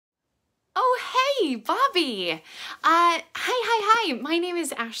Hey, Bobby. Hi. My name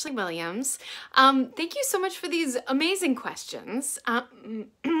is Ashley Williams. Thank you so much for these amazing questions. I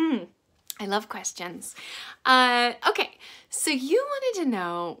love questions. Okay, so you wanted to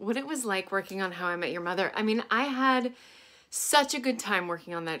know what it was like working on How I Met Your Mother. I mean, I had such a good time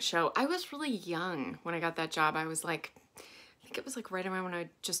working on that show. I was really young when I got that job. I was like, I think it was like right around when I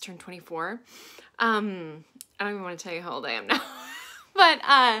just turned 24. I don't even want to tell you how old I am now.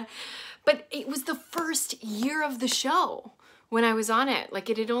 But it was the first year of the show when I was on it. Like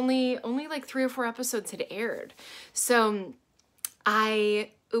it had only like 3 or 4 episodes had aired. So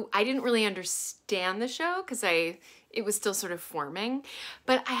I didn't really understand the show because it was still sort of forming.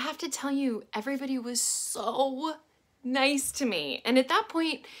 But I have to tell you, everybody was so nice to me. And at that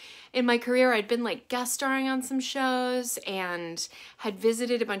point in my career, I'd been like guest starring on some shows and had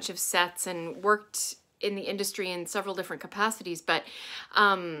visited a bunch of sets and worked in the industry in several different capacities. But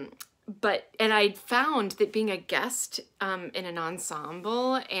I'd found that being a guest in an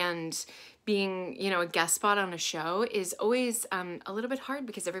ensemble and being, you know, a guest spot on a show is always a little bit hard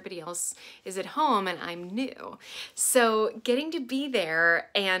because everybody else is at home and I'm new. So getting to be there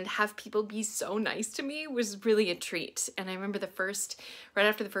and have people be so nice to me was really a treat. And I remember right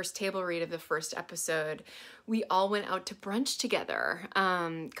after the first table read of the first episode, we all went out to brunch together.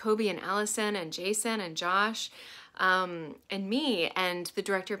 Kobe and Allison and Jason and Josh and me and the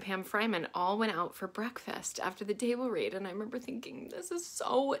director Pam Fryman all went out for breakfast after the table read. And I remember thinking, this is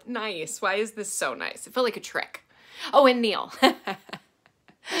so nice. Why is this so nice? It felt like a trick. Oh, and Neil.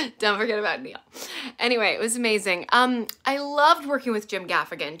 Don't forget about Neil. Anyway, it was amazing. I loved working with Jim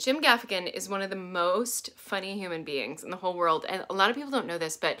Gaffigan. Jim Gaffigan is one of the most funny human beings in the whole world. And a lot of people don't know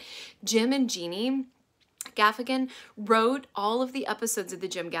this, but Jim and Jeannie Gaffigan wrote all of the episodes of the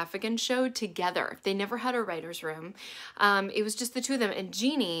Jim Gaffigan Show together. They never had a writer's room. It was just the two of them. And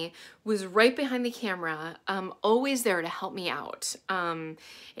Jeannie was right behind the camera, always there to help me out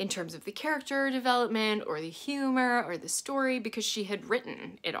in terms of the character development or the humor or the story, because she had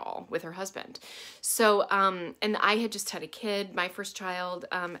written it all with her husband. So, and I had just had a kid, my first child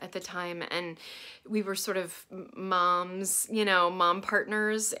at the time, and we were sort of moms, you know, mom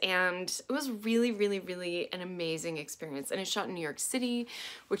partners, and it was really, really, really an amazing experience. And it shot in New York City,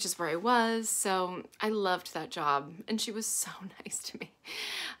 which is where I was, so I loved that job, and she was so nice to me.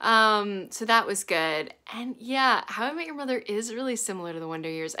 So that was good. And yeah, How I Met Your Mother is really similar to The Wonder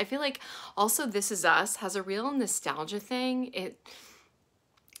Years. I feel like also This Is Us has a real nostalgia thing.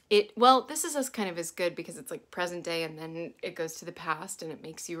 Well, This Is Us kind of is good because it's like present day and then it goes to the past and it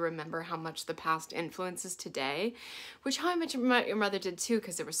makes you remember how much the past influences today, which How I Met Your Mother did too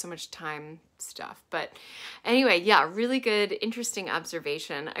because there was so much time stuff. But anyway, yeah, really good, interesting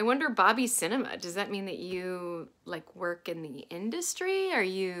observation. I wonder, Bobby Cinema, does that mean that you like work in the industry? Are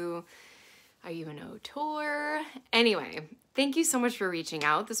you an auteur? Anyway, thank you so much for reaching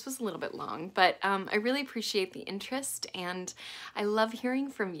out. This was a little bit long, but I really appreciate the interest and I love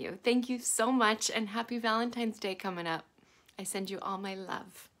hearing from you. Thank you so much and happy Valentine's Day coming up. I send you all my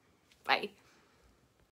love. Bye.